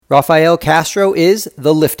Rafael Castro is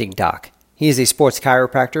the lifting doc. He is a sports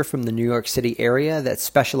chiropractor from the New York City area that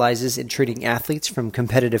specializes in treating athletes from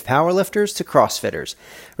competitive powerlifters to CrossFitters.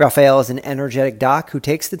 Rafael is an energetic doc who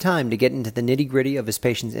takes the time to get into the nitty-gritty of his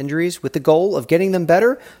patients' injuries with the goal of getting them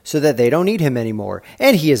better so that they don't need him anymore.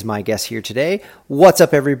 And he is my guest here today. What's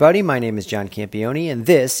up, everybody? My name is John Campione, and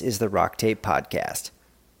this is the Rock Tape Podcast.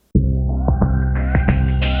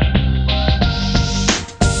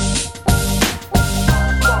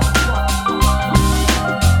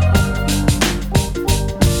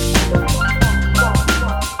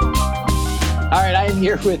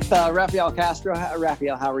 Here with Rafael Castro.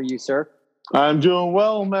 Rafael, how are you, sir? I'm doing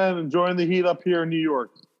well, man. Enjoying the heat up here in New York.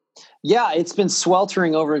 Yeah, it's been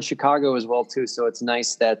sweltering over in Chicago as well, too. So it's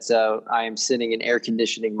nice that I am sitting in air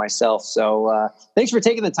conditioning myself. So thanks for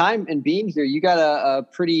taking the time and being here. You got a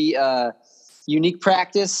pretty unique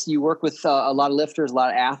practice. You work with a lot of lifters, a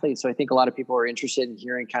lot of athletes. So I think a lot of people are interested in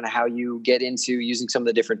hearing kind of how you get into using some of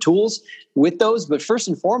the different tools with those. But first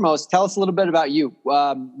and foremost, tell us a little bit about you.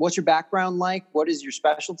 What's your background like? What is your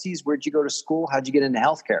specialties? Where'd you go to school? How'd you get into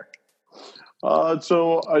healthcare?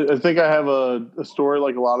 So I think I have a story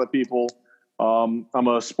like a lot of people. I'm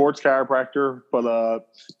a sports chiropractor, but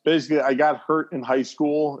basically I got hurt in high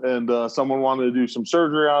school and someone wanted to do some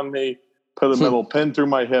surgery on me, put a metal pin through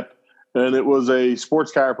my hip. And it was a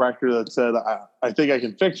sports chiropractor that said, I think I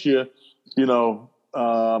can fix you,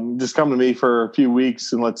 just come to me for a few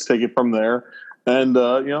weeks and let's take it from there. And,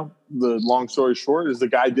 the long story short is the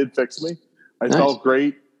guy did fix me. I felt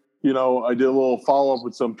great. I did a little follow-up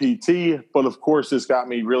with some PT, but of course this got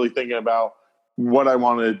me really thinking about what I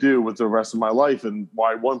wanted to do with the rest of my life and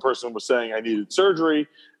why one person was saying I needed surgery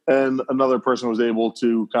and another person was able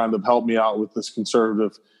to kind of help me out with this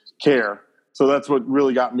conservative care. So that's what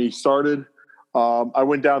really got me started. I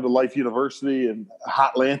went down to Life University in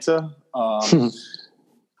Hotlanta,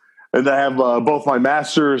 and I have both my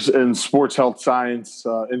master's in sports health science,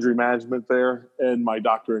 injury management there, and my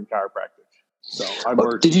doctorate in chiropractic. So I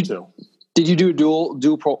merged the two. Did you do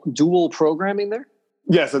dual programming there?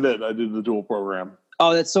 Yes, I did. I did the dual program.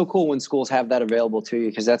 Oh, that's so cool when schools have that available to you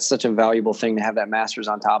because that's such a valuable thing to have that master's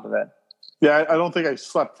on top of it. Yeah, I don't think I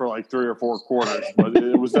slept for like 3 or 4 quarters, but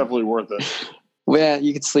it was definitely worth it. Well, yeah,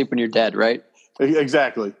 you could sleep when you're dead, right?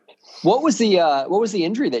 Exactly. What was the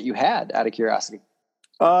injury that you had, out of curiosity?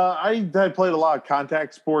 I had played a lot of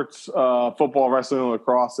contact sports, football, wrestling, and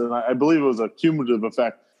lacrosse, and I believe it was a cumulative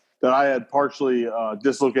effect that I had partially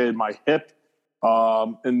dislocated my hip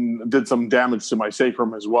and did some damage to my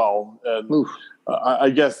sacrum as well. And I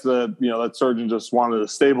guess that surgeon just wanted to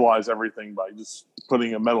stabilize everything by just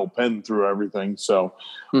putting a metal pin through everything. So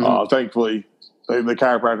thankfully, the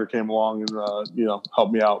chiropractor came along and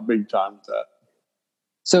helped me out big time with that.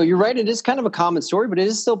 So you're right. It is kind of a common story, but it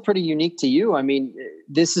is still pretty unique to you. I mean,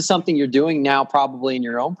 this is something you're doing now probably in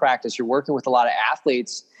your own practice. You're working with a lot of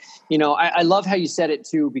athletes. I love how you said it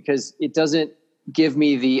too, because it doesn't give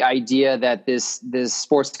me the idea that this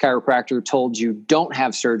sports chiropractor told you don't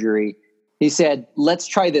have surgery. He said, let's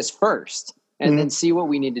try this first and then see what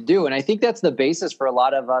we need to do. And I think that's the basis for a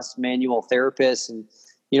lot of us manual therapists. And,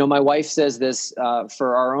 my wife says this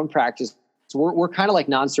for our own practice. So we're kind of like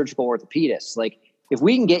non-surgical orthopedists. Like if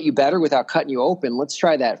we can get you better without cutting you open, let's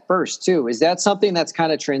try that first too. Is that something that's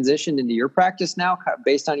kind of transitioned into your practice now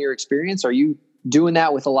based on your experience? Are you doing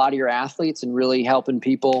that with a lot of your athletes and really helping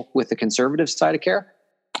people with the conservative side of care?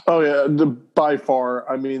 Oh yeah, by far.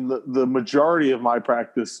 I mean, the majority of my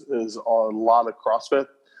practice is a lot of CrossFit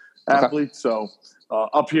athletes. Okay. So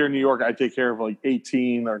up here in New York, I take care of like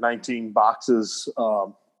 18 or 19 boxes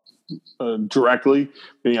directly.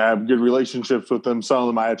 I have good relationships with them. Some of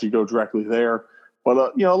them I actually go directly there.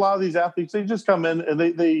 But a lot of these athletes, they just come in and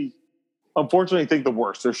they unfortunately think the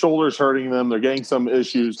worst. Their shoulder's hurting them. They're getting some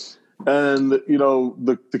issues. And,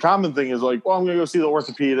 the common thing is like, well, I'm going to go see the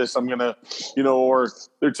orthopedist. I'm going to, or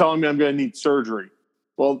they're telling me I'm going to need surgery.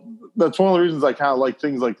 Well, that's one of the reasons I kind of like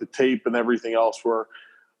things like the tape and everything else where,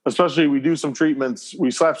 especially we do some treatments, we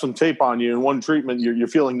slap some tape on you and one treatment, you're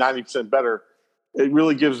feeling 90% better. It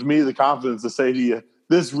really gives me the confidence to say to you,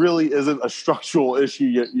 this really isn't a structural issue.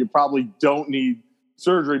 You probably don't need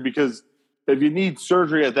surgery because if you need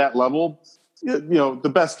surgery at that level,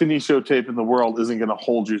 the best kinesio tape in the world isn't going to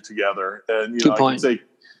hold you together. And, I can say,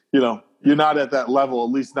 you're not at that level,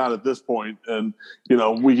 at least not at this point. And,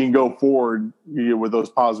 we can go forward with those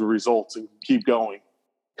positive results and keep going.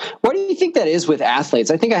 Why do you think that is with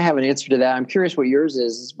athletes? I think I have an answer to that. I'm curious what yours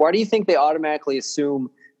is. Why do you think they automatically assume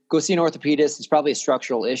go see an orthopedist? It's probably a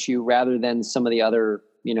structural issue rather than some of the other,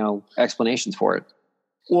 explanations for it.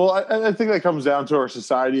 Well, I think that comes down to our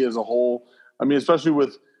society as a whole. I mean, especially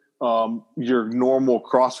with your normal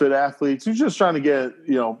CrossFit athletes who's just trying to get,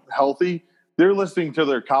 healthy. They're listening to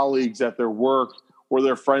their colleagues at their work or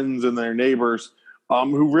their friends and their neighbors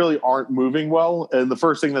who really aren't moving well. And the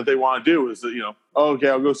first thing that they want to do is that, okay,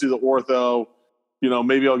 I'll go see the ortho,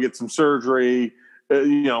 maybe I'll get some surgery.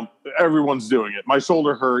 Everyone's doing it. My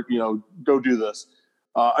shoulder hurt, go do this.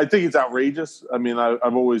 I think it's outrageous. I mean,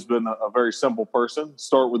 I've always been a very simple person.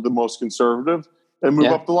 Start with the most conservative and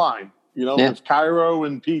move up the line. If chiro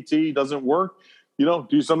and PT doesn't work,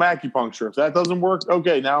 do some acupuncture. If that doesn't work,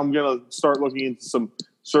 okay, now I'm going to start looking into some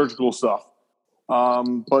surgical stuff.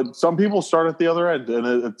 But some people start at the other end,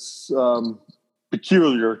 and it's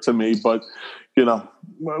peculiar to me. But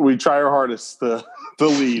we try our hardest to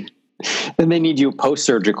lead. Then they need you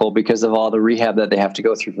post-surgical because of all the rehab that they have to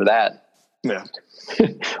go through for that. Yeah.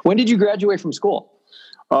 When did you graduate from school?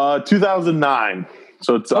 2009.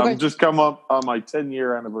 So it's I'm just come up on my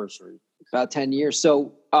 10-year anniversary. About 10 years.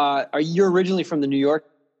 So are you originally from the New York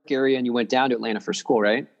area and you went down to Atlanta for school,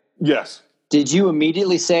 right? Yes. Did you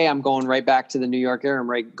immediately say, I'm going right back to the New York area?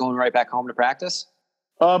 I'm going right back home to practice?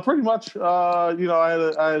 Pretty much. I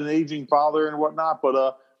had an aging father and whatnot,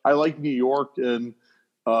 but I like New York. And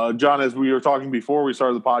John, as we were talking before we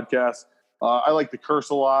started the podcast, I like to curse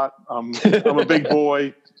a lot. I'm a big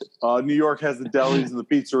boy. New York has the delis and the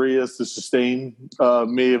pizzerias to sustain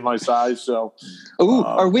me of my size. So,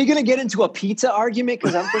 are we going to get into a pizza argument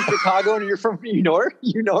because I'm from Chicago and you're from New York?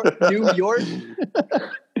 New York.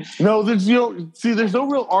 No, there's no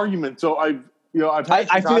real argument. So I've had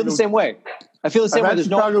I feel the same way. I feel the same way. There's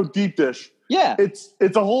Chicago deep dish. Yeah, it's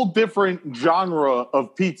a whole different genre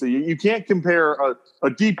of pizza. You can't compare a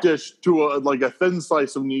deep dish to a thin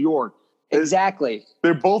slice of New York. Exactly.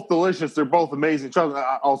 They're both delicious. They're both amazing.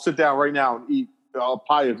 I'll sit down right now and eat a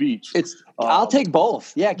pie of each. I'll take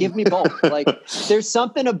both. Yeah, give me both. There's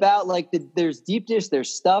something about there's deep dish,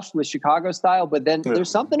 there's stuffed with Chicago style, but then there's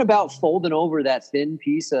something about folding over that thin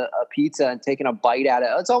piece of pizza and taking a bite out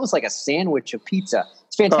of it. It's almost like a sandwich of pizza.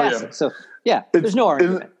 It's fantastic. So there's no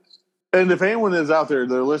argument. And if anyone is out there,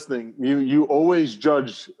 they're listening, you always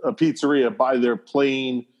judge a pizzeria by their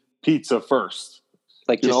plain pizza first.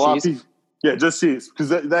 Like just cheese? Yeah, just cheese, because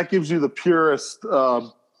that gives you the purest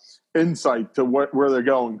insight to where they're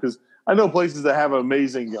going. Because I know places that have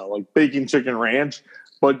amazing, like bacon chicken ranch,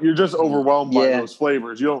 but you're just overwhelmed by those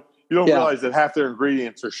flavors. You don't realize that half their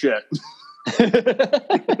ingredients are shit.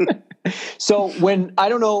 So I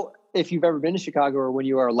don't know if you've ever been to Chicago or when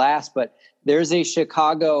you were last, but there's a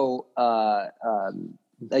Chicago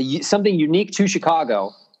something unique to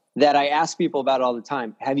Chicago that I ask people about all the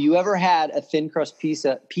time. Have you ever had a thin crust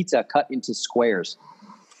pizza cut into squares?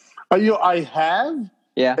 I have.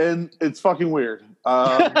 Yeah. And it's fucking weird.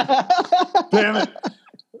 Damn it.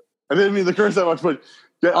 I didn't mean to curse that much, but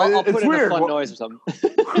I'll it's put in weird. A fun noise or something.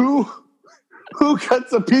 Who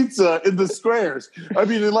cuts a pizza into squares? I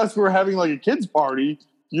mean, unless we're having a kid's party,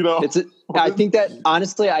 I think that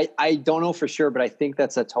honestly, I don't know for sure, but I think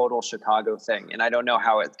that's a total Chicago thing. And I don't know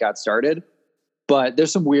how it got started. But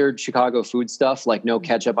there's some weird Chicago food stuff, like no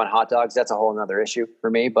ketchup on hot dogs. That's a whole other issue for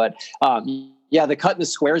me. But the cut in the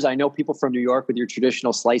squares. I know people from New York with your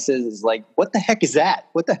traditional slices is like, what the heck is that?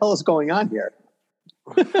 What the hell is going on here?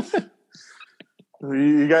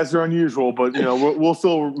 You guys are unusual, but we'll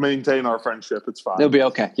still maintain our friendship. It's fine. It'll be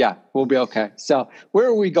okay. Yeah, we'll be okay. So where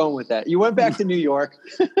are we going with that? You went back to New York.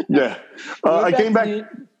 Yeah, I came back.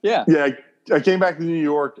 I came back to New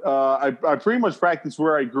York. I pretty much practiced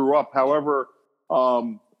where I grew up. However, a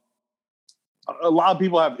lot of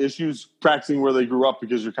people have issues practicing where they grew up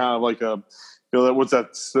because you're kind of like what's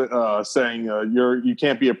that saying? You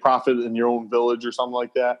can't be a prophet in your own village or something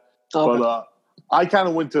like that. Okay. But I kind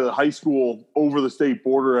of went to high school over the state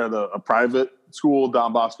border at a private school,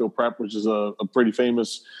 Don Bosco Prep, which is a pretty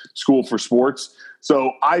famous school for sports.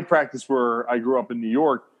 So I practiced where I grew up in New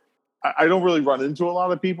York. I don't really run into a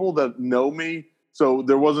lot of people that know me. So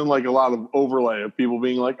there wasn't a lot of overlay of people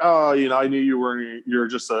being like, oh, I knew you're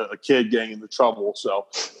just a kid getting into trouble. So,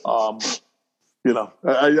 I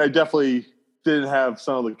definitely didn't have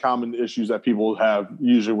some of the common issues that people have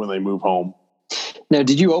usually when they move home. Now,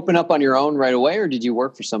 did you open up on your own right away or did you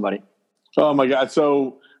work for somebody? Oh my God.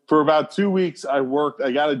 So for about 2 weeks I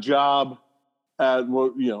got a job at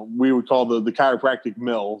what, we would call the chiropractic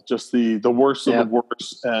mill, just the worst of the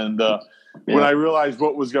worst. And, when I realized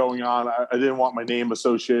what was going on, I didn't want my name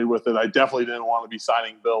associated with it. I definitely didn't want to be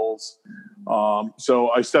signing bills.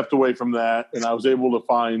 So I stepped away from that, and I was able to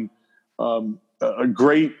find a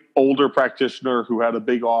great older practitioner who had a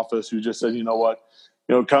big office who just said,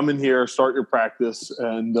 come in here, start your practice.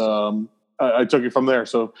 And I took it from there.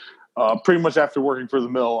 So pretty much after working for the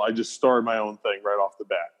mill, I just started my own thing right off the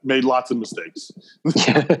bat. Made lots of mistakes.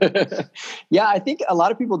 Yeah, I think a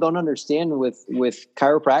lot of people don't understand with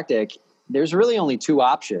chiropractic, there's really only two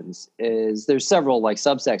options. There's several like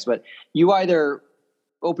subsects, but you either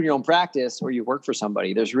open your own practice or you work for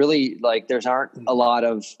somebody. There's really there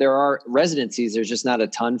are residencies. There's just not a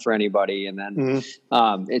ton for anybody. And then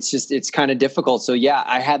it's kind of difficult. So yeah,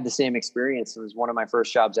 I had the same experience. It was one of my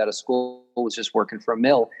first jobs out of school, was just working for a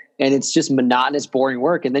mill, and it's just monotonous, boring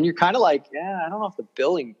work. And then you're kind of like, I don't know if the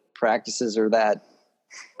billing practices are that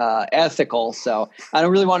ethical. So I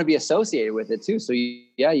don't really want to be associated with it too. So you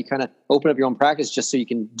kind of open up your own practice just so you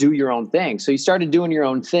can do your own thing. So you started doing your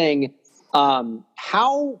own thing.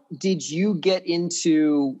 How did you get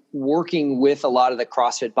into working with a lot of the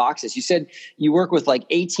CrossFit boxes? You said you work with like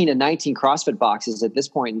 18 and 19 CrossFit boxes at this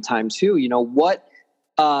point in time too. What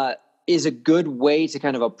is a good way to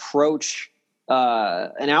kind of approach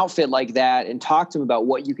an outfit like that and talk to them about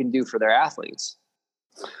what you can do for their athletes?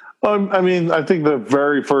 I think the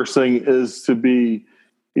very first thing is to be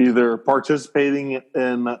either participating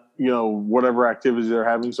in, whatever activities they're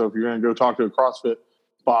having. So if you're going to go talk to a CrossFit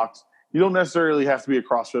box, you don't necessarily have to be a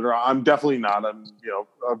CrossFitter. I'm definitely not. I'm,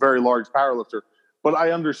 a very large powerlifter, but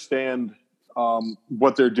I understand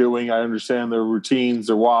what they're doing. I understand their routines,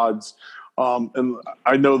 their WODs, and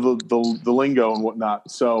I know the lingo and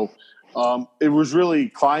whatnot. So it was really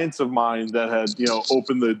clients of mine that had,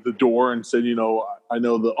 opened the door and said, I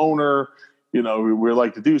know the owner, we'd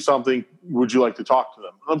like to do something. Would you like to talk to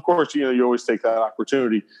them? And of course, you always take that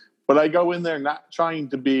opportunity. But I go in there not trying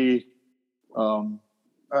to be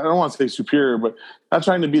I don't want to say superior, but not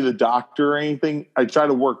trying to be the doctor or anything. I try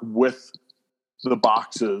to work with the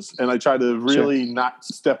boxes, and I try to really not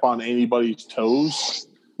step on anybody's toes.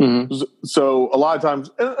 Mm-hmm. So a lot of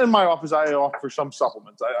times in my office, I offer some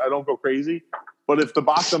supplements. I don't go crazy, but if the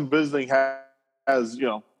box I'm visiting has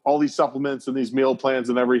all these supplements and these meal plans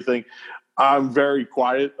and everything, I'm very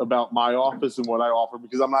quiet about my office and what I offer,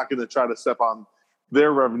 because I'm not going to try to step on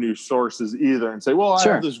their revenue sources either and say, well, I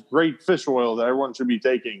have this great fish oil that everyone should be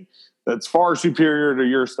taking that's far superior to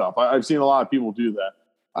your stuff. I've seen a lot of people do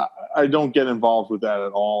that. I don't get involved with that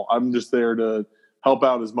at all. I'm just there to help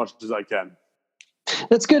out as much as I can.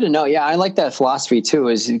 That's good to know. Yeah, I like that philosophy too,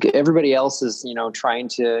 is everybody else is, trying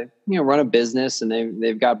to, run a business, and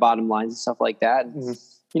they've got bottom lines and stuff like that.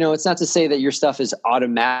 Mm-hmm. It's not to say that your stuff is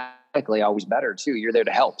automatically always better too. You're there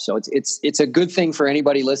to help. So it's a good thing for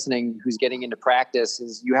anybody listening who's getting into practice,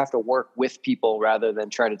 is you have to work with people rather than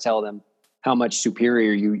try to tell them how much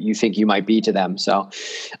superior you think you might be to them. So,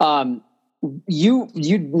 you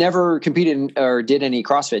never competed or did any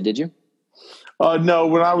CrossFit, did you? No,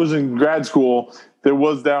 when I was in grad school, there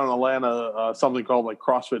was down in Atlanta something called like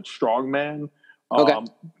CrossFit Strongman.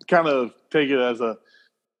 Kind of take it as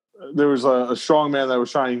there was a strongman that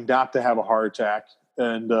was trying not to have a heart attack,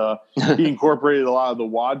 and he incorporated a lot of the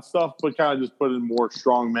WOD stuff, but kind of just put in more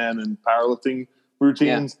strongman and powerlifting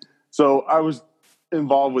routines. Yeah. So I was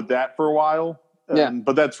involved with that for a while,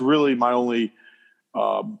 but that's really my only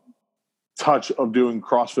touch of doing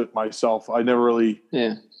CrossFit myself. I never really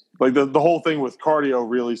like the whole thing with cardio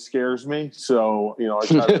really scares me. So, I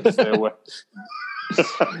try to stay away.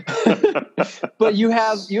 But you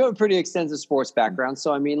have a pretty extensive sports background.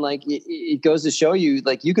 So, I mean, like it goes to show you,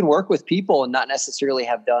 like, you can work with people and not necessarily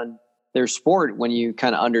have done their sport when you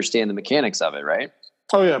kind of understand the mechanics of it. Right.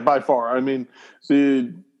 Oh yeah, by far. I mean,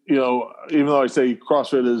 even though I say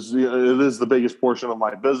CrossFit it is the biggest portion of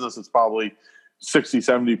my business, it's probably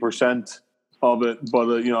 60-70% of it. But,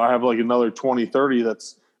 I have like another 20-30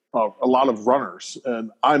 that's a lot of runners.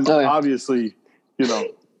 And I'm obviously,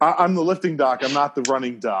 I'm the lifting doc. I'm not the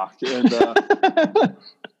running doc. And,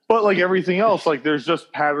 but like everything else, like there's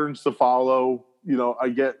just patterns to follow. I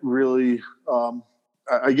get really,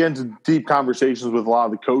 I get into deep conversations with a lot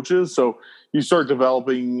of the coaches. So you start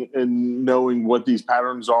developing and knowing what these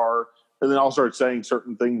patterns are. And then I'll start saying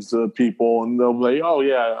certain things to people, and they'll say, oh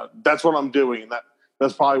yeah, that's what I'm doing. And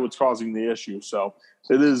that's probably what's causing the issue. So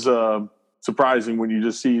it is surprising when you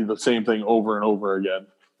just see the same thing over and over again.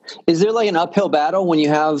 Is there like an uphill battle when you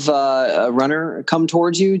have a runner come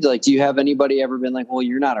towards you? Like, do you have anybody ever been like, well,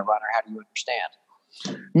 you're not a runner, how do you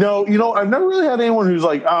understand? No, I've never really had anyone who's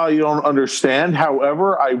like, oh, you don't understand.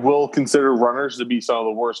 However, I will consider runners to be some of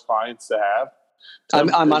the worst clients to have.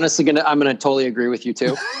 I'm honestly I'm gonna totally agree with you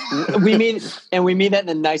too. we mean that in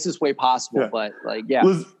the nicest way possible. Yeah. But like, yeah,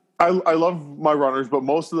 Liz, I love my runners, but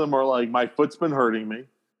most of them are like, my foot's been hurting me.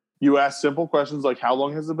 You ask simple questions like, how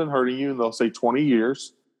long has it been hurting you? And they'll say 20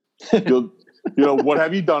 years. What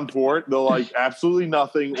have you done for it? They're like, absolutely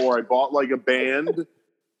nothing. Or I bought like a band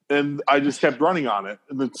and I just kept running on it.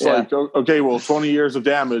 And it's like, okay, well, 20 years of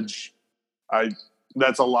damage,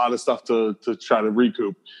 that's a lot of stuff to try to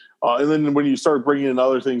recoup. And then when you start bringing in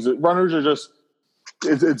other things, runners are just,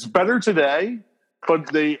 it's better today,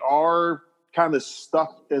 but they are kind of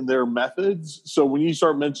stuck in their methods. So when you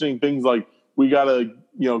start mentioning things like, we got to,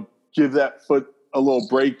 give that foot a little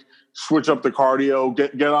break, switch up the cardio,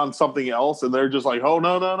 get on something else. And they're just like, oh,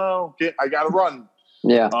 no, I got to run.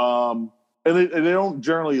 Yeah. And they don't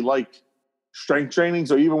generally like strength training.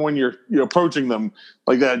 So even when you're approaching them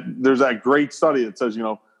like that, there's that great study that says,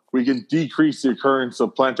 we can decrease the occurrence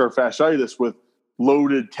of plantar fasciitis with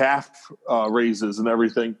loaded calf raises and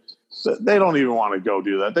everything. They don't even want to go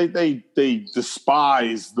do that. They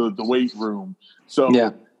despise the weight room. So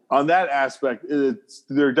on that aspect,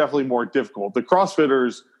 they're definitely more difficult. The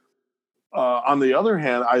CrossFitters, on the other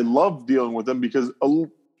hand, I love dealing with them because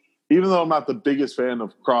even though I'm not the biggest fan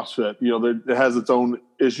of CrossFit, it has its own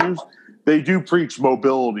issues. They do preach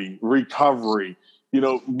mobility, recovery,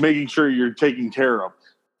 making sure you're taken care of.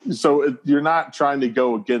 So you're not trying to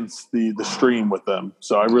go against the stream with them.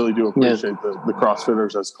 So I really do appreciate the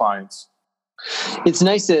CrossFitters as clients. It's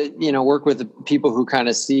nice to, work with people who kind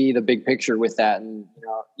of see the big picture with that. And,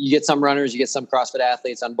 you get some runners, you get some CrossFit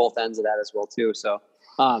athletes on both ends of that as well too. So,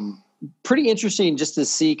 pretty interesting just to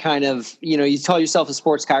see kind of, you tell yourself a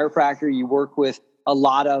sports chiropractor, you work with a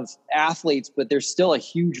lot of athletes, but there's still a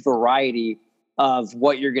huge variety of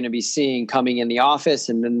what you're going to be seeing coming in the office.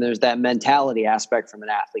 And then there's that mentality aspect from an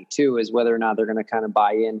athlete too, is whether or not they're going to kind of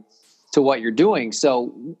buy in to what you're doing. So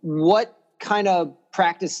what kind of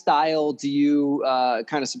practice style do you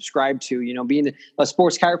kind of subscribe to, being a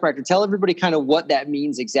sports chiropractor? Tell everybody kind of what that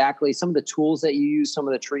means exactly, some of the tools that you use, some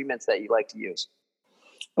of the treatments that you like to use.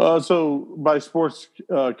 So by sports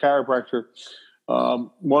chiropractor,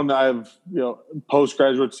 one, I have,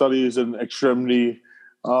 postgraduate studies in extremity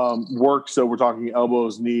work. So we're talking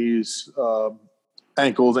elbows, knees,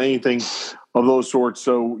 ankles, anything of those sorts.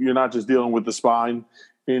 So you're not just dealing with the spine.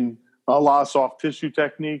 In a lot of soft tissue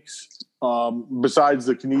techniques, besides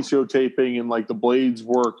the kinesiotaping and like the blades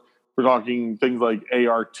work, we're talking things like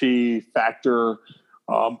ART, factor,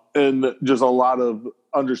 and just a lot of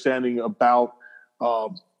understanding about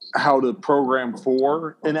how to program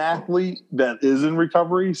for an athlete that is in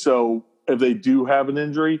recovery. So if they do have an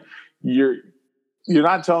injury, you're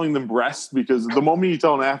not telling them rest, because the moment you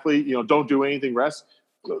tell an athlete, don't do anything, rest,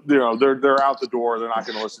 they're out the door. They're not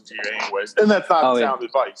going to listen to you anyways. And that's not sound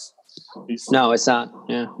advice. No, it's not.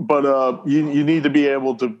 Yeah. But you need to be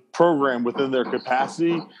able to program within their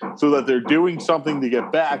capacity so that they're doing something to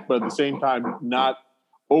get back, but at the same time, not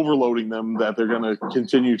overloading them that they're going to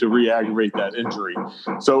continue to re-aggravate that injury.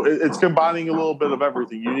 So it's combining a little bit of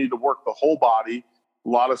everything. You need to work the whole body, a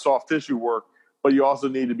lot of soft tissue work, but you also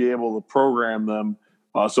need to be able to program them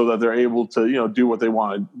so that they're able to, do what they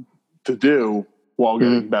want to do while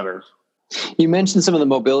getting better. You mentioned some of the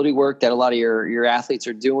mobility work that a lot of your athletes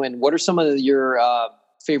are doing. What are some of your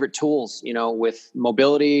favorite tools, with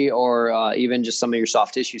mobility or even just some of your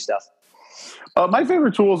soft tissue stuff? My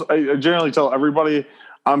favorite tools, I generally tell everybody,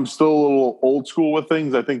 I'm still a little old school with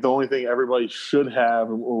things. I think the only thing everybody should have,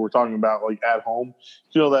 when we're talking about like at home,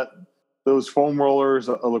 that those foam rollers,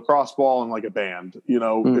 a lacrosse ball, and like a band.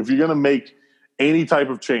 If you're going to make any type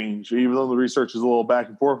of change, even though the research is a little back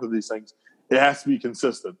and forth with these things, it has to be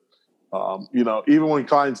consistent. Even when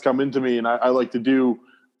clients come into me and I like to do,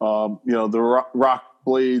 the rock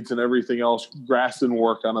blades and everything else, Graston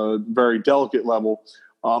work on a very delicate level.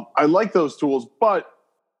 I like those tools, but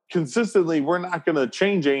consistently, we're not going to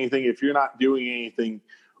change anything if you're not doing anything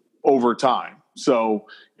over time. So,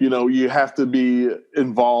 you have to be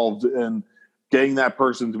involved in getting that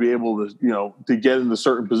person to be able to, to get into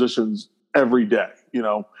certain positions every day.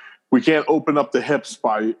 We can't open up the hips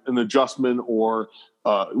by an adjustment or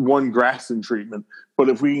one Graston treatment. But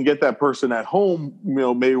if we can get that person at home,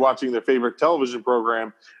 maybe watching their favorite television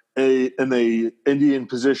program in a Indian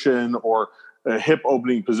position or a hip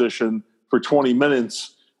opening position for 20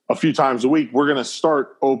 minutes a few times a week, we're going to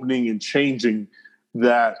start opening and changing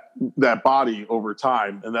that body over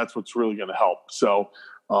time. And that's what's really going to help. So,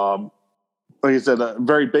 like I said,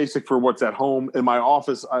 very basic for what's at home. In my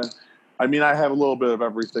office, I have a little bit of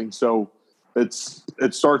everything. So it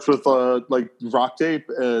starts with like rock tape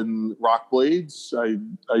and rock blades.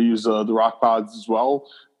 I use the rock pods as well,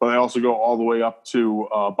 but I also go all the way up to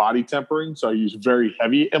body tempering. So I use very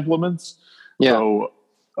heavy implements. Yeah. So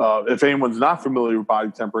if anyone's not familiar with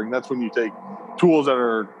body tempering, that's when you take tools that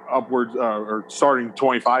are upwards or starting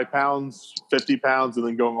 25 pounds, 50 pounds, and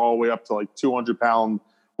then going all the way up to like 200-pound,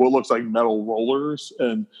 what looks like metal rollers.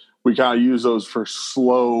 And we kind of use those for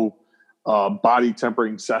slow body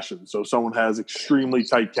tempering session. So if someone has extremely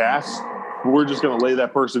tight casts, we're just going to lay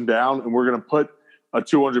that person down and we're going to put a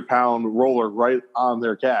 200-pound roller right on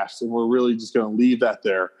their cast. And we're really just going to leave that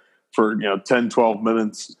there for 10, 12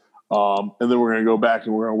 minutes. And then we're going to go back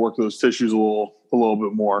and we're going to work those tissues a little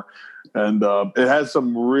bit more. And it has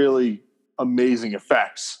some really amazing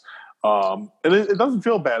effects. And it doesn't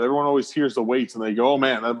feel bad. Everyone always hears the weights and they go, oh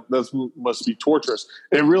man, that must be torturous.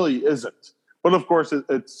 It really isn't. But of course,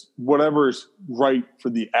 it's whatever's right for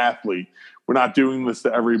the athlete. We're not doing this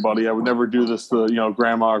to everybody. I would never do this to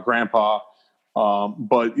grandma or grandpa.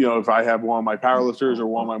 But if I have one of my powerlifters or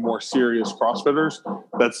one of my more serious CrossFitters,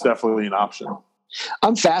 that's definitely an option.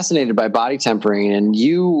 I'm fascinated by body tempering, and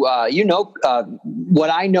what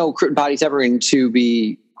I know body tempering to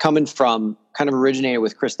be coming from kind of originated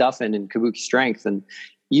with Chris Duffin and Kabuki Strength, and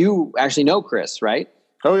you actually know Chris, right?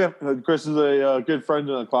 Oh yeah, Chris is a good friend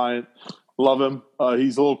and a client. Love him.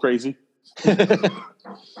 He's a little crazy.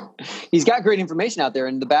 He's got great information out there,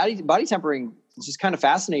 and the body tempering just kind of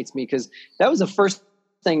fascinates me because that was the first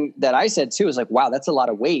thing that I said too. Is like, wow, that's a lot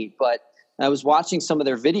of weight. But I was watching some of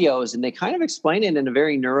their videos, and they kind of explain it in a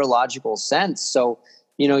very neurological sense. So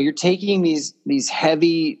you're taking these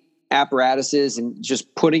heavy apparatuses and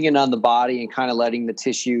just putting it on the body and kind of letting the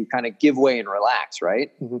tissue kind of give way and relax,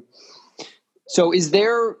 right? Mm-hmm. So is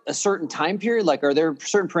there a certain time period? Like, are there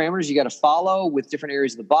certain parameters you got to follow with different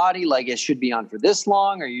areas of the body? Like, it should be on for this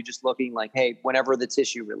long? Or are you just looking like, hey, whenever the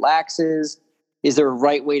tissue relaxes? Is there a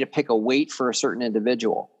right way to pick a weight for a certain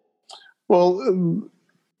individual? Well,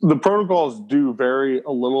 the protocols do vary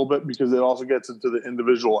a little bit because it also gets into the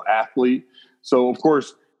individual athlete. So, of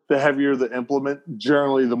course, the heavier the implement,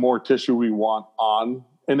 generally the more tissue we want on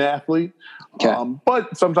an athlete. Okay.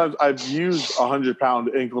 But sometimes I've used 100-pound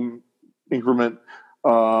increment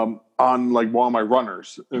on like one of my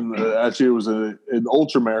runners. And actually it was an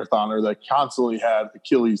ultra marathoner that constantly had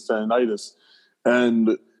Achilles tendonitis.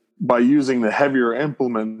 And by using the heavier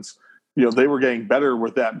implements, they were getting better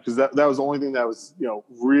with that because that was the only thing that was,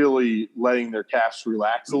 really letting their calves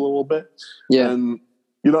relax a little bit. Yeah. And,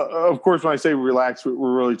 of course, when I say relax,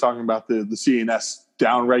 we're really talking about the CNS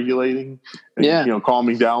down regulating and,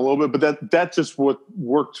 calming down a little bit. But that's just what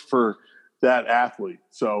worked for that athlete.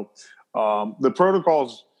 So the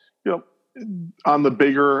protocols, on the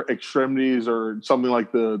bigger extremities or something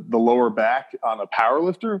like the lower back on a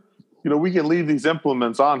powerlifter, we can leave these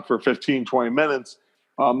implements on for 15, 20 minutes.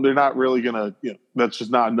 They're not really going to, that's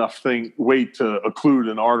just not enough weight to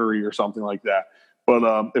occlude an artery or something like that.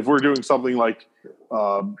 But if we're doing something like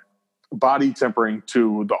body tempering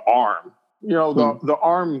to the arm, the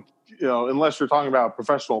arm, unless you're talking about a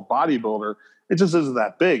professional bodybuilder, it just isn't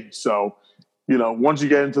that big. So, once you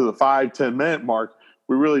get into the 5-10 minute mark,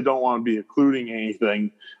 we really don't want to be occluding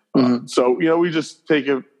anything. Mm-hmm. So, we just take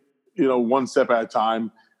it, one step at a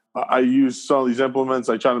time. I use some of these implements.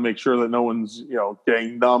 I try to make sure that no one's,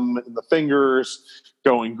 getting numb in the fingers,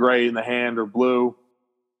 going gray in the hand or blue.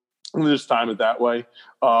 And just time it that way.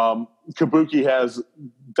 Kabuki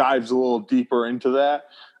dives a little deeper into that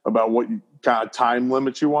about what kind of time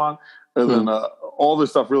limits you want. And then all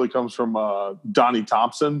this stuff really comes from Donnie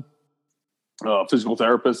Thompson, physical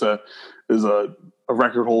therapist that is a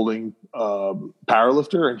record-holding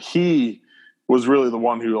powerlifter. And he was really the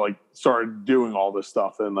one who started doing all this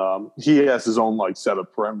stuff. And he has his own set of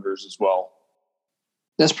parameters as well.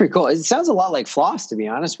 That's pretty cool. It sounds a lot like floss, to be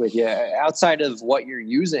honest with you. Outside of what you're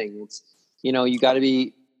using, it's you got to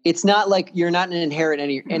be. It's not like you're not any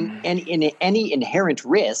inherent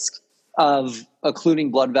risk of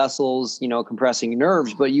occluding blood vessels, compressing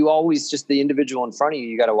nerves, but you always just the individual in front of you.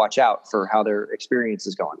 You got to watch out for how their experience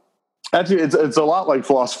is going. Actually, it's a lot like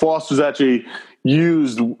floss. Floss was actually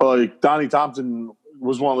used. Donnie Thompson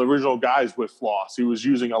was one of the original guys with floss. He was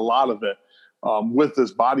using a lot of it with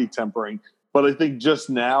this body tempering. But I think just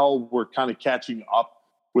now we're kind of catching up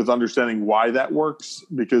with understanding why that works.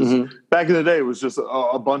 Because back in the day, it was just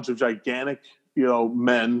a bunch of gigantic,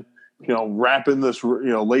 men, wrapping this,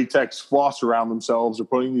 latex floss around themselves or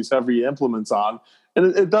putting these heavy implements on.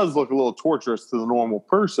 And it does look a little torturous to the normal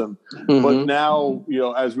person. Mm-hmm. But now,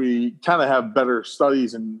 as we kind of have better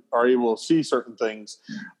studies and are able to see certain things,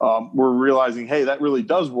 we're realizing, hey, that really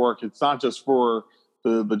does work. It's not just for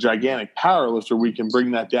the gigantic powerlifter. We can bring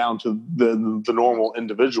that down to the normal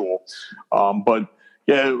individual. But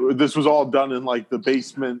yeah, this was all done in the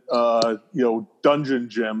basement, dungeon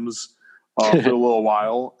gyms for a little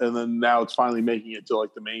while. And then now it's finally making it to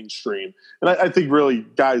the mainstream. And I think really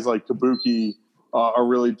guys like Kabuki are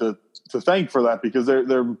really to thank for that because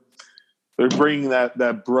they're bringing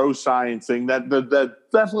that bro science thing that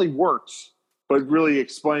definitely works, but really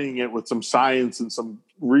explaining it with some science and some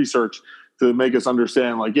research to make us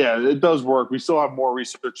understand, like, yeah, it does work. We still have more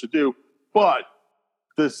research to do, but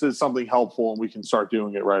this is something helpful and we can start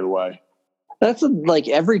doing it right away. That's like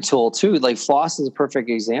every tool too. Like floss is a perfect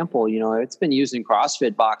example. You know, it's been used in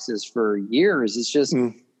CrossFit boxes for years. It's just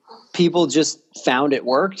people just found it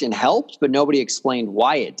worked and helped, but nobody explained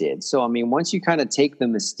why it did. So, I mean, once you kind of take the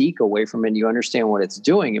mystique away from it and you understand what it's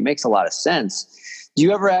doing, it makes a lot of sense. Do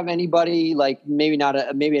you ever have anybody, like maybe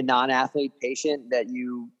a non-athlete patient that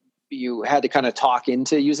you had to kind of talk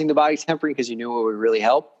into using the body tempering because you knew it would really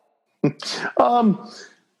help?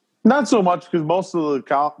 Not so much, because most of the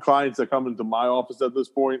clients that come into my office at this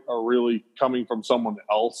point are really coming from someone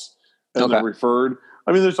else and they're referred.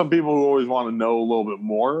 I mean, there's some people who always want to know a little bit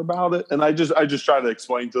more about it, and I just try to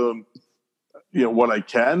explain to them, you know, what I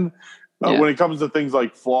can. When it comes to things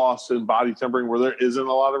like floss and body tempering, where there isn't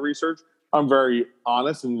a lot of research, I'm very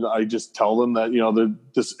honest, and I just tell them that, you know,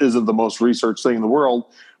 this isn't the most researched thing in the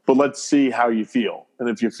world, but let's see how you feel. And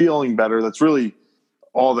if you're feeling better, that's really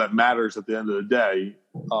all that matters at the end of the day.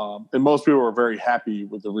 And most people are very happy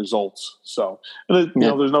with the results. So, and you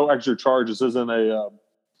know, there's no extra charge. This isn't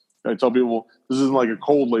I tell people, this isn't like a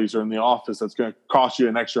cold laser in the office that's going to cost you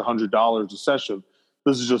an extra $100 a session.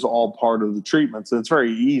 This is just all part of the treatments, and it's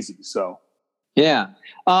very easy. So, yeah.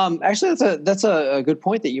 Actually, that's a good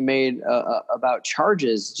point that you made about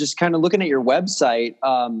charges. Just kind of looking at your website,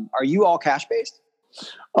 are you all cash based?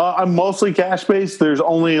 I'm mostly cash based. There's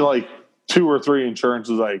only like 2 or 3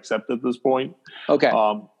 insurances I accept at this point. Okay.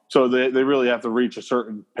 So they really have to reach a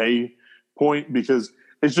certain pay point, because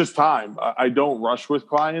it's just time. I don't rush with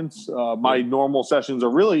clients. My normal sessions are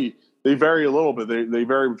really, they vary a little bit. They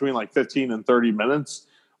vary between like 15 and 30 minutes.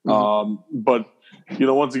 But, you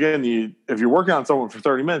know, once again, if you're working on someone for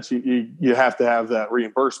 30 minutes, you have to have that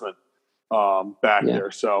reimbursement back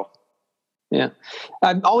there. So, yeah,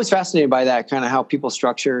 I'm always fascinated by that, kind of how people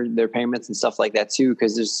structure their payments and stuff like that too,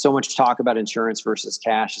 because there's so much talk about insurance versus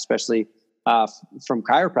cash, especially from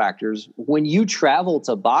chiropractors. When you travel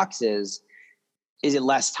to boxes, is it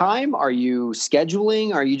less time? Are you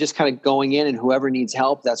scheduling? Are you just kind of going in and whoever needs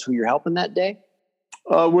help, that's who you're helping that day?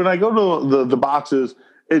 When I go to the boxes,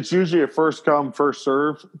 it's usually a first come, first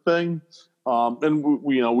serve thing. And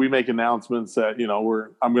we make announcements that, you know,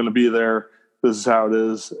 I'm going to be there. This is how it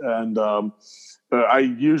is. And I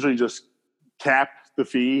usually just cap the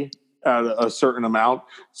fee at a certain amount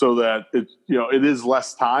so that it is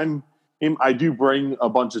less time. I do bring a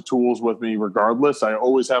bunch of tools with me regardless. I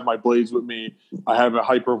always have my blades with me. I have a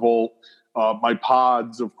Hypervolt, my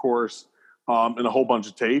pods, of course, and a whole bunch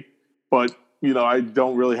of tape. But, you know, I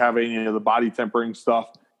don't really have any of the body tempering stuff.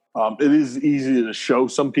 It is easy to show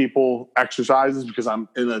some people exercises because I'm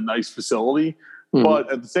in a nice facility.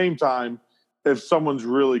 But at the same time, if someone's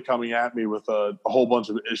really coming at me with a whole bunch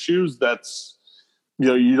of issues, that's, you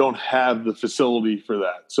know, you don't have the facility for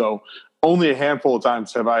that. So only a handful of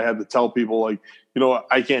times have I had to tell people, like, you know what,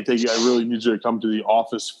 I can't take it. I really need you to come to the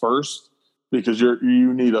office first, because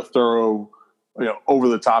you need a thorough, you know, over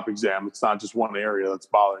the top exam. It's not just one area that's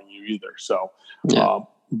bothering you either. So,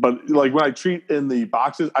 but like when I treat in the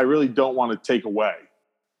boxes, I really don't want to take away.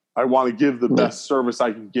 I want to give the best service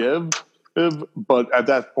I can give. But at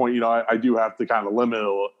that point, you know, I do have to kind of limit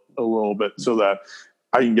a little bit so that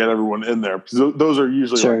I can get everyone in there, because those are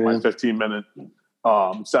usually my 15-minute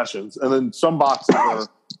sessions. And then some boxes are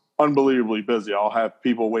unbelievably busy. I'll have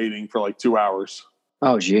people waiting for like 2 hours.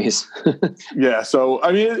 Oh, geez. Yeah. So,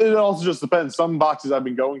 I mean, it also just depends. Some boxes I've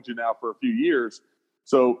been going to now for a few years.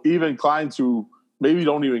 So even clients who maybe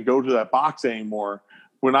don't even go to that box anymore,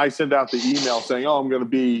 when I send out the email saying, oh, I'm going to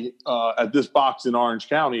be at this box in Orange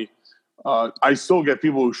County, I still get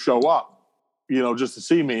people who show up, you know, just to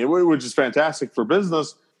see me, which is fantastic for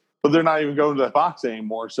business, but they're not even going to that box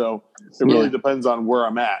anymore. So it really depends on where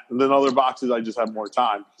I'm at. And then other boxes, I just have more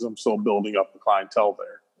time because I'm still building up the clientele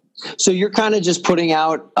there. So you're kind of just putting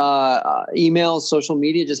out emails, social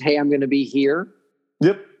media, just, hey, I'm going to be here.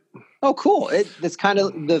 Yep. Oh, cool. That's kind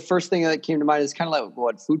of the first thing that came to mind is kind of like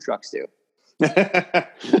what food trucks do.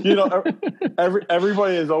 You know,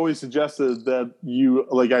 everybody has always suggested that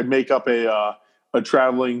I make up a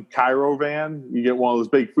traveling Chiro van. You get one of those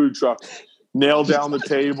big food trucks, nail down the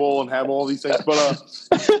table and have all these things. But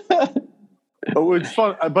it's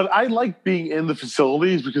fun. But I like being in the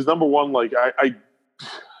facilities because, number one, like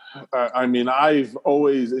I mean, I've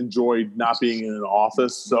always enjoyed not being in an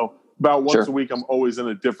office. So about once a week, I'm always in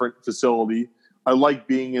a different facility. I like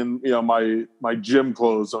being in, you know, my gym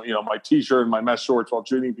clothes, you know, my t-shirt and my mesh shorts while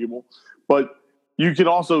treating people. But you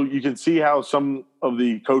can see how some of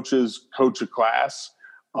the coaches coach a class.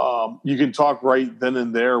 You can talk right then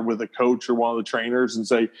and there with a coach or one of the trainers and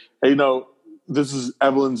say, hey, no, this is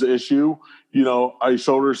Evelyn's issue. I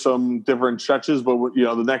showed her some different stretches, but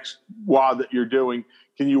the next WOD that you're doing,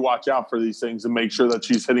 can you watch out for these things and make sure that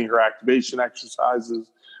she's hitting her activation exercises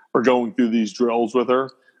or going through these drills with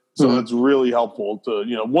her? So that's really helpful to,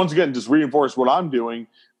 once again, just reinforce what I'm doing,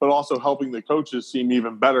 but also helping the coaches seem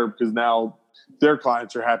even better because now their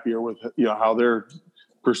clients are happier with, how they're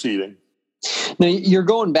proceeding. Now, you're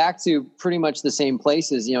going back to pretty much the same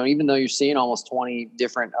places, even though you're seeing almost 20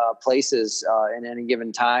 different places in any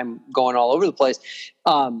given time going all over the place.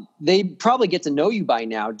 They probably get to know you by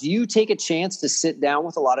now. Do you take a chance to sit down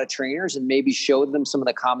with a lot of trainers and maybe show them some of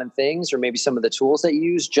the common things or maybe some of the tools that you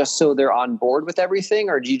use just so they're on board with everything?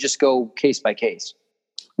 Or do you just go case by case?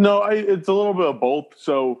 No, it's a little bit of both.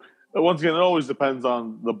 So once again, it always depends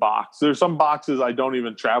on the box. There's some boxes I don't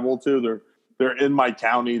even travel to. They're in my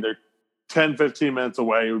county. They're 10, 15 minutes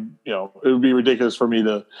away. It would be ridiculous for me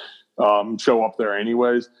to show up there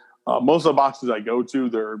anyways. Most of the boxes I go to,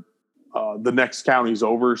 they're the next county's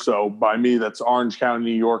over. So by me, that's Orange County,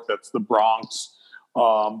 New York. That's the Bronx.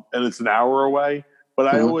 And it's an hour away. But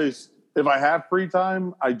I always, if I have free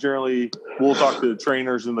time, I generally will talk to the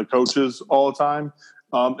trainers and the coaches all the time.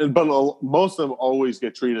 But most of them always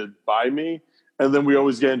get treated by me. And then we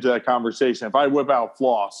always get into that conversation. If I whip out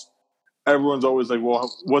floss, everyone's always like,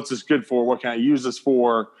 well, what's this good for? What can I use this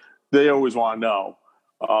for? They always want to know.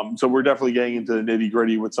 So we're definitely getting into the nitty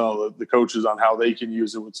gritty with some of the coaches on how they can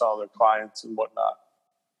use it with some of their clients and whatnot.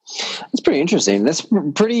 That's pretty interesting. That's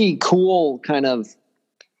pretty cool kind of,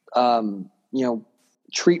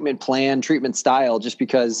 treatment plan, treatment style, just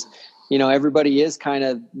because, everybody is kind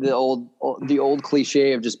of the old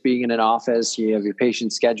cliche of just being in an office. You have your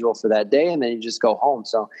patient schedule for that day and then you just go home.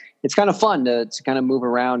 So it's kind of fun to kind of move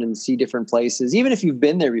around and see different places. Even if you've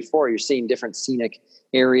been there before, you're seeing different scenic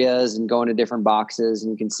areas and going to different boxes,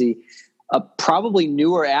 and you can see probably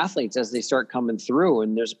newer athletes as they start coming through.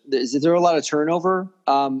 And is there a lot of turnover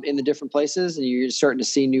in the different places, and you're starting to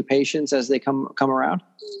see new patients as they come around?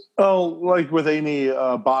 Oh, like with any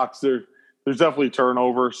box, there's definitely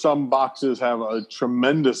turnover. Some boxes have a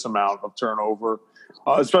tremendous amount of turnover,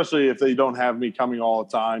 especially if they don't have me coming all the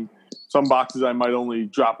time. Some boxes I might only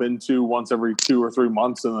drop into once every 2 or 3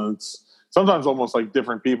 months, and it's sometimes almost like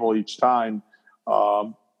different people each time.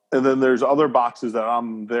 And then there's other boxes that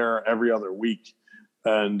I'm there every other week.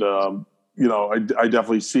 And, I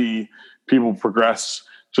definitely see people progress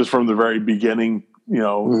just from the very beginning,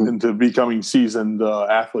 into becoming seasoned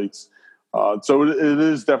athletes. So it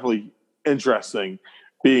is definitely interesting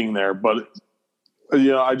being there, but I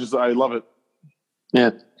love it.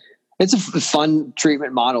 Yeah. It's a fun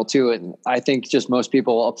treatment model too. And I think just most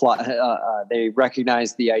people apply, they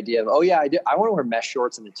recognize the idea of, oh yeah, I want to wear mesh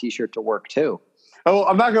shorts and a t-shirt to work too. Oh,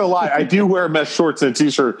 I'm not going to lie. I do wear mesh shorts and a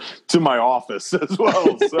t-shirt to my office as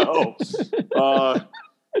well. So,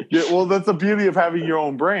 well, that's the beauty of having your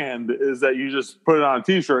own brand, is that you just put it on a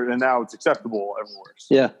t-shirt and now it's acceptable everywhere.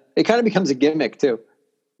 Yeah. It kind of becomes a gimmick too.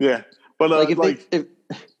 Yeah. But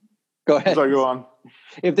go ahead. Sorry, go on.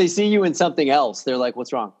 If they see you in something else, they're like,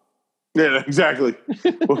 what's wrong? Yeah, exactly.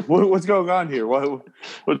 What's going on here?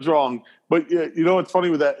 What's wrong? But yeah, what's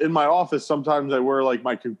funny with that? In my office, sometimes I wear like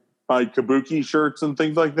my Kabuki shirts and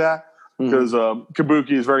things like that, because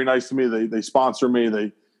Kabuki is very nice to me. They sponsor me.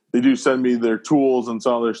 They do send me their tools and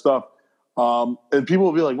some of their stuff. And people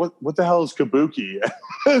will be like, what the hell is Kabuki?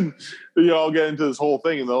 And I'll get into this whole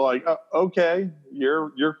thing and they're like, okay,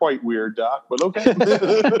 you're quite weird, Doc, but okay.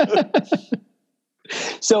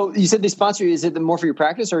 So you said they sponsor you. Is it more for your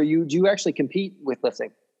practice, or do you actually compete with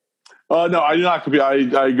lifting? No, I do not compete.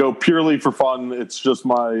 I go purely for fun. It's just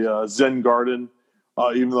my Zen garden.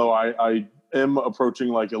 Even though I am approaching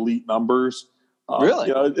like elite numbers.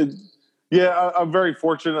 Really? I'm very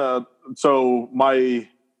fortunate. So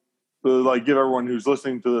give everyone who's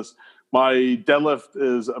listening to this, my deadlift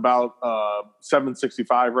is about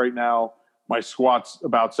 765 right now. My squat's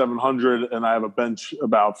about 700, and I have a bench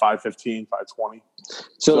about 515, 520.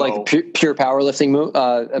 So like pure powerlifting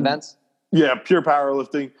events? Yeah, pure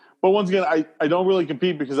powerlifting. But once again, I don't really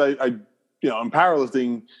compete because I in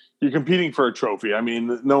powerlifting, you're competing for a trophy. I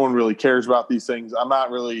mean, no one really cares about these things. I'm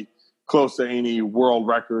not really close to any world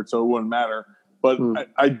record, so it wouldn't matter. But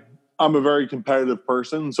I'm a very competitive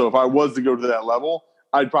person. So if I was to go to that level,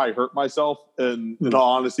 I'd probably hurt myself. And in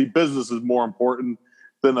all honesty, business is more important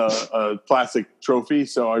than a plastic trophy.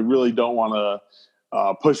 So I really don't want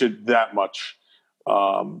to push it that much.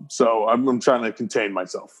 So I'm trying to contain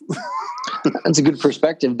myself. That's a good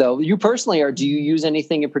perspective, though. You personally, do you use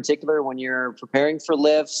anything in particular when you're preparing for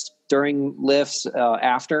lifts, during lifts,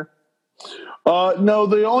 after? No,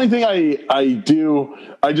 the only thing I do,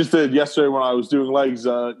 I just did yesterday when I was doing legs,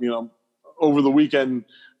 over the weekend,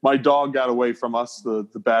 my dog got away from us, the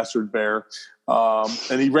bastard bear,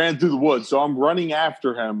 and he ran through the woods. So I'm running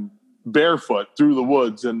after him barefoot through the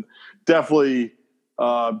woods, and definitely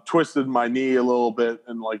twisted my knee a little bit,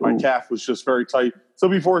 and like my calf was just very tight. So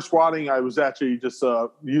before squatting, I was actually just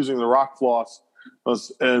using the rock floss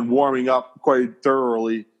and warming up quite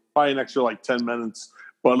thoroughly, probably an extra like 10 minutes.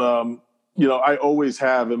 But, I always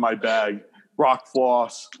have in my bag rock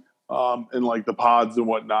floss and like the pods and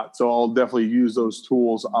whatnot. So I'll definitely use those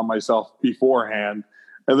tools on myself beforehand.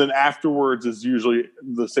 And then afterwards is usually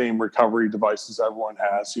the same recovery devices everyone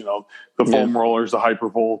has, the foam rollers, the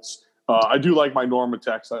Hypervolts. I do like my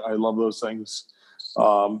Normatecs. I love those things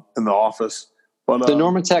in the office. But the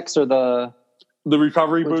Normatecs are the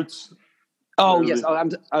recovery boots. Oh, yes.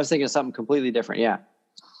 I was thinking of something completely different. Yeah.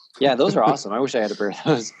 Yeah, those are awesome. I wish I had a pair of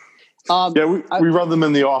those. We run them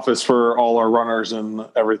in the office for all our runners and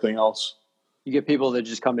everything else. You get people that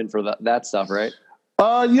just come in for that stuff, right?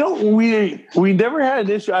 We never had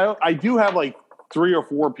an issue. I do have like 3 or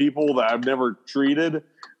 4 people that I've never treated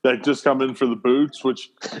that just come in for the boots,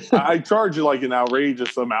 which I charge like an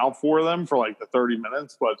outrageous amount for them for like the 30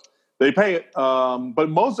 minutes, but they pay it. But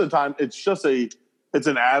most of the time it's just it's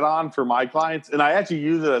an add-on for my clients. And I actually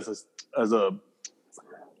use it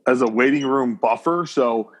as a waiting room buffer.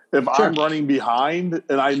 So if I'm running behind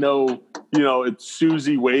and I know, it's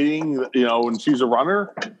Susie waiting, and she's a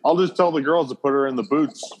runner, I'll just tell the girls to put her in the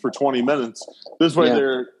boots for 20 minutes. This way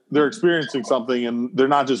they're experiencing something and they're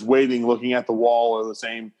not just waiting, looking at the wall or the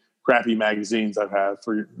same crappy magazines I've had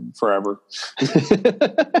for forever.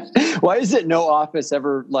 Why is it no office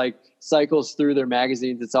ever like cycles through their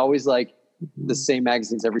magazines? It's always like the same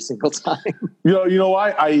magazines every single time. You know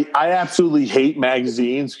why? I absolutely hate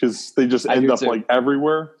magazines because they just end up like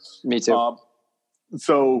everywhere. Me too.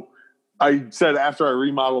 So I said after I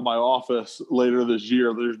remodel my office later this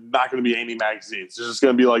year, there's not going to be any magazines. There's just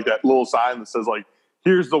going to be like that little sign that says like,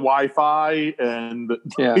 here's the Wi-Fi, and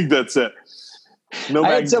that's it. No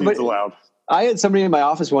magazines allowed. I had somebody in my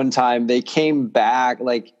office one time. They came back,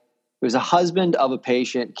 like it was a husband of a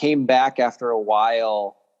patient, came back after a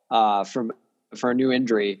while for a new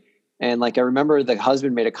injury. And like, I remember the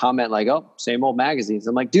husband made a comment like, oh, same old magazines.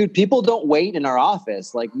 I'm like, dude, people don't wait in our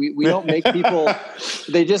office. Like we don't make people,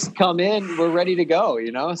 they just come in, we're ready to go,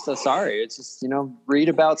 So sorry. It's just, read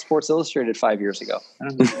about Sports Illustrated 5 years ago.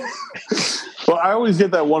 Well, I always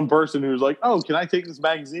get that one person who's like, oh, can I take this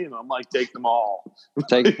magazine? I'm like, take them all.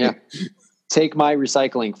 Take my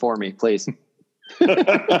recycling for me, please.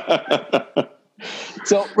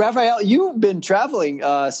 So, Raphael, you've been traveling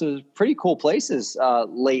some pretty cool places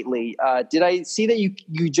lately. Did I see that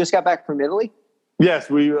you just got back from Italy? Yes,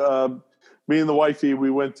 me and the wifey,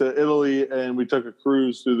 we went to Italy and we took a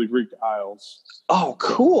cruise through the Greek Isles. Oh,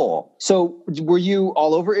 cool. So were you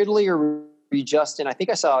all over Italy or were you just in, I think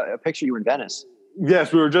I saw a picture you were in Venice.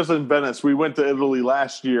 Yes, we were just in Venice. We went to Italy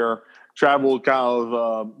last year, traveled kind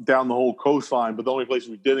of down the whole coastline, but the only place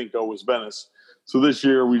we didn't go was Venice. So this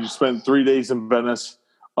year we just spent 3 days in Venice.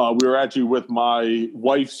 We were actually with my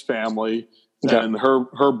wife's family, and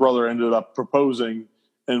her brother ended up proposing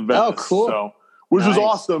in Venice. Oh, cool. So, which was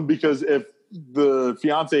awesome because if the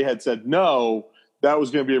fiance had said no, that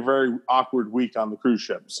was going to be a very awkward week on the cruise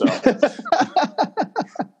ship. So,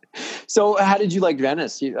 So how did you like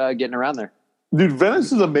Venice getting around there? Dude,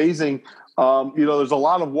 Venice is amazing. There's a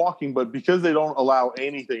lot of walking, but because they don't allow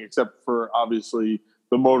anything except for obviously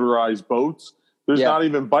the motorized boats, there's not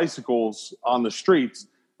even bicycles on the streets.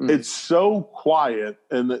 It's so quiet,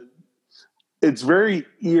 and it's very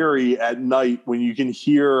eerie at night when you can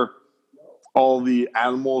hear all the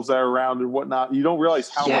animals that are around and whatnot. You don't realize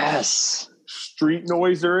how much street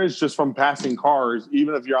noise there is just from passing cars,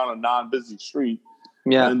 even if you're on a non-busy street.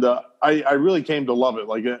 Yeah. And I really came to love it.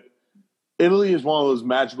 Like Italy is one of those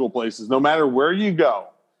magical places. No matter where you go,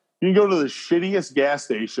 you can go to the shittiest gas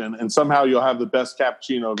station and somehow you'll have the best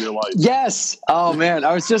cappuccino of your life. Yes. Oh man.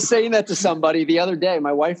 I was just saying that to somebody the other day.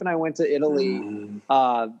 My wife and I went to Italy,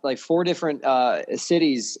 like 4 different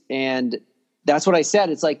cities. And that's what I said.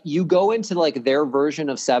 It's like you go into like their version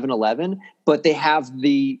of 7-Eleven, but they have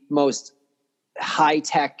the most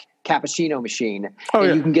high-tech cappuccino machine.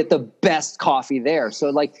 You can get the best coffee there.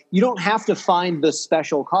 So like you don't have to find the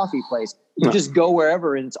special coffee place. You just go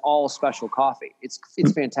wherever and it's all special coffee. It's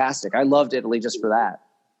fantastic. I loved Italy just for that.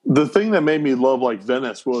 The thing that made me love like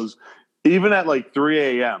Venice was even at like 3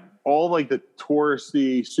 a.m., all like the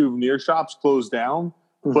touristy souvenir shops closed down,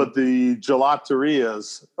 but the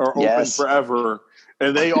gelaterias are open forever.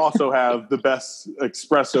 And they also have the best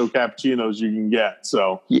espresso cappuccinos you can get.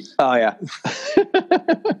 So, oh yeah,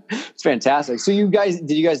 it's fantastic. So did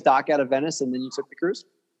you guys dock out of Venice and then you took the cruise?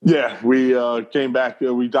 Yeah, we came back.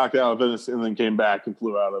 We docked out of Venice and then came back and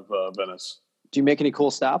flew out of Venice. Do you make any cool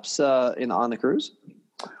stops on the cruise?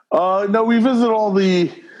 No, we visit all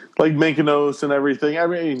the like Mykonos and everything. I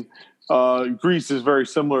mean, Greece is very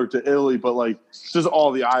similar to Italy, but like just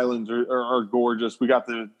all the islands are gorgeous. We got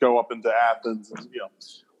to go up into Athens and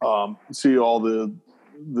see all the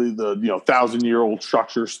 1,000-year-old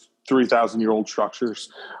structures, 3,000-year-old structures,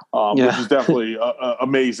 which is definitely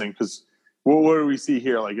amazing because. What do we see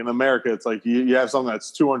here? Like in America, it's like you have something that's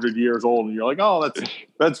 200 years old, and you're like, "Oh,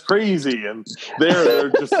 that's crazy." And they're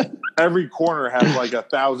just every corner has like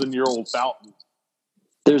 1,000-year-old fountain.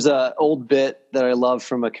 There's an old bit that I love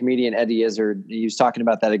from a comedian, Eddie Izzard. He was talking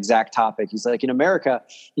about that exact topic. He's like, in America,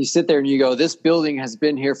 you sit there and you go, "This building has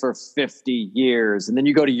been here for 50 years," and then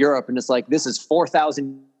you go to Europe, and it's like, "This is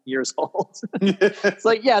 4,000 years old." It's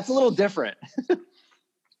like, yeah, it's a little different.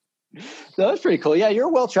 So that's pretty cool. Yeah, you're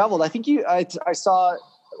well traveled. I think I saw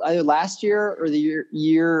either last year or the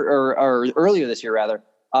year or earlier this year rather.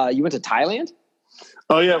 You went to Thailand?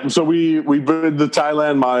 Oh yeah, so we've been to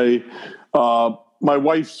Thailand. My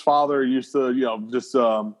wife's father used to he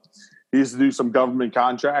used to do some government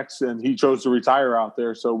contracts, and he chose to retire out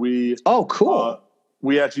there. So we cool.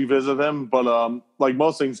 We actually visit him, but like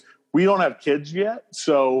most things, we don't have kids yet,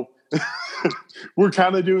 so. We're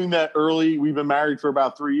kind of doing that early. We've been married for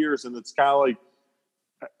about 3 years, and it's kind of like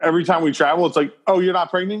every time we travel, it's like, "Oh, you're not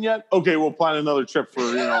pregnant yet? Okay, we'll plan another trip for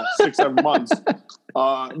 6-7 months,"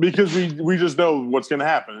 because we just know what's going to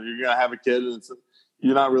happen. You're going to have a kid, and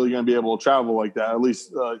you're not really going to be able to travel like that, at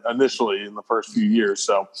least initially in the first few years.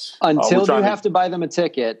 So until you have to buy them a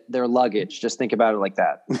ticket, their luggage. Just think about it like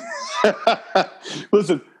that.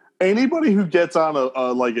 Listen, anybody who gets on a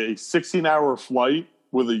 16-hour flight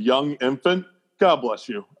with a young infant, God bless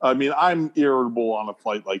you. I mean, I'm irritable on a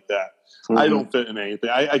flight like that. Mm-hmm. I don't fit in anything.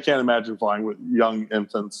 I can't imagine flying with young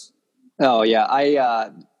infants. Oh yeah.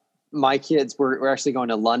 My kids, we're actually going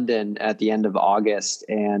to London at the end of August,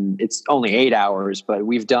 and it's only 8 hours, but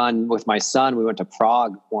we've done with my son, we went to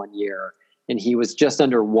Prague one year and he was just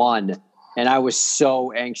under 1. And I was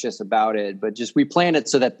so anxious about it, but we planned it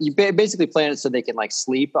so that you basically plan it so they can like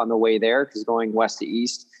sleep on the way there. Cause going west to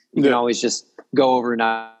east, you can always just go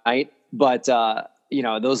overnight. But,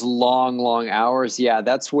 those long hours. Yeah.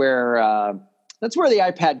 That's where the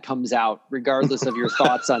iPad comes out, regardless of your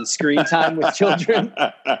thoughts on screen time with children.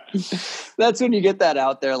 That's when you get that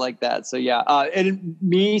out there like that. So yeah. And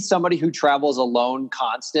me, somebody who travels alone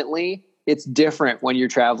constantly, it's different when you're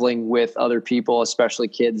traveling with other people, especially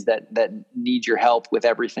kids that need your help with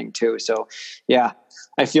everything too. So yeah,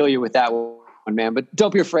 I feel you with that one, man, but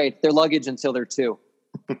don't be afraid. They're luggage until they're 2.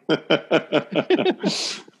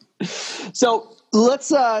 So let's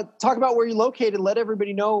talk about where you're located. Let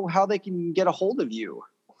everybody know how they can get a hold of you.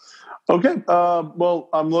 Okay. Well,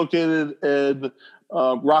 I'm located in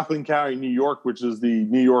Rockland County, New York, which is the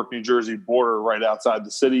New York-New Jersey border right outside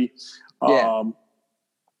the city. Yeah.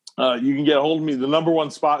 You can get a hold of me. The number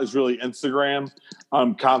one spot is really Instagram.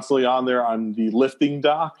 I'm constantly on there. I'm the lifting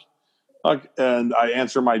doc, and I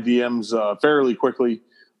answer my DMs fairly quickly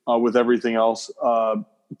with everything else.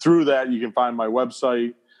 Through that, you can find my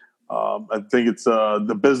website. I think it's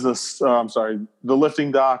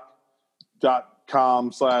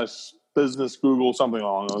theliftingdoc.com/business Google, something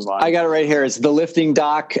along those lines. I got it right here. It's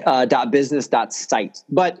theliftingdoc.business.site,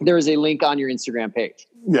 but there is a link on your Instagram page.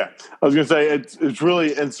 Yeah, I was going to say it's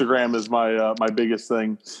really Instagram is my my biggest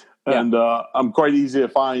thing, and I'm quite easy to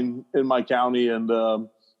find in my county, and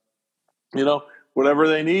whatever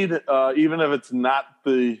they need, even if it's not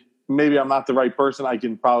maybe I'm not the right person, I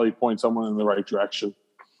can probably point someone in the right direction.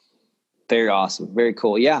 Very awesome, very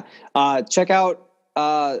cool. Yeah, check out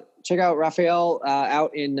Raphael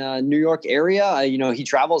out in New York area. He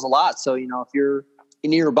travels a lot, so if you're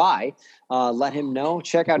nearby, let him know.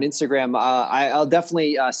 Check out Instagram. I'll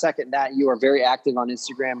definitely second that. You are very active on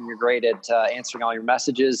Instagram, and you're great at answering all your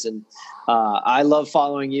messages. And I love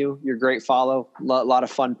following you. You're a great follow. A lot of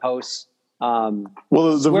fun posts.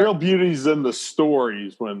 Well, the real beauty is in the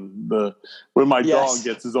stories when my dog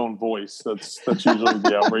gets his own voice. That's usually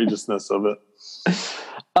the outrageousness of it.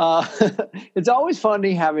 It's always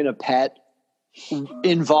funny having a pet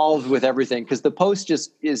involved with everything, because the post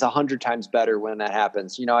just is 100 times better when that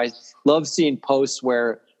happens. I love seeing posts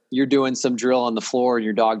where you're doing some drill on the floor and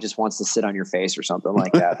your dog just wants to sit on your face or something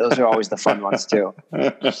like that. Those are always the fun ones too.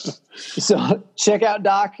 So check out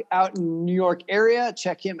Doc out in New York area.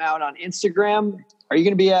 Check him out on Instagram. Are you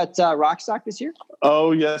going to be at Rockstock this year?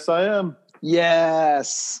 Oh, yes, I am.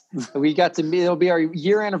 Yes. We got to meet. It'll be our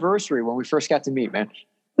year anniversary when we first got to meet, man.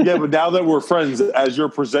 Yeah, but now that we're friends, as you're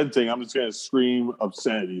presenting, I'm just going to scream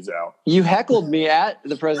obscenities out. You heckled me at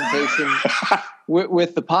the presentation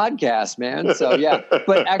with the podcast, man. So yeah,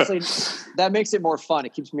 but actually that makes it more fun.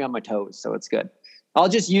 It keeps me on my toes. So it's good. I'll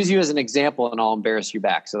just use you as an example and I'll embarrass you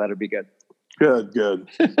back. So that'll be good. Good.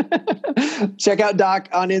 Check out Doc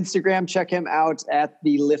on Instagram. Check him out at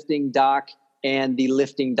The Lifting Doc and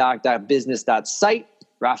theliftingdoc.business.site.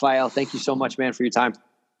 Raphael, thank you so much, man, for your time.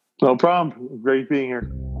 No problem. Great being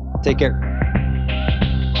here. Take care.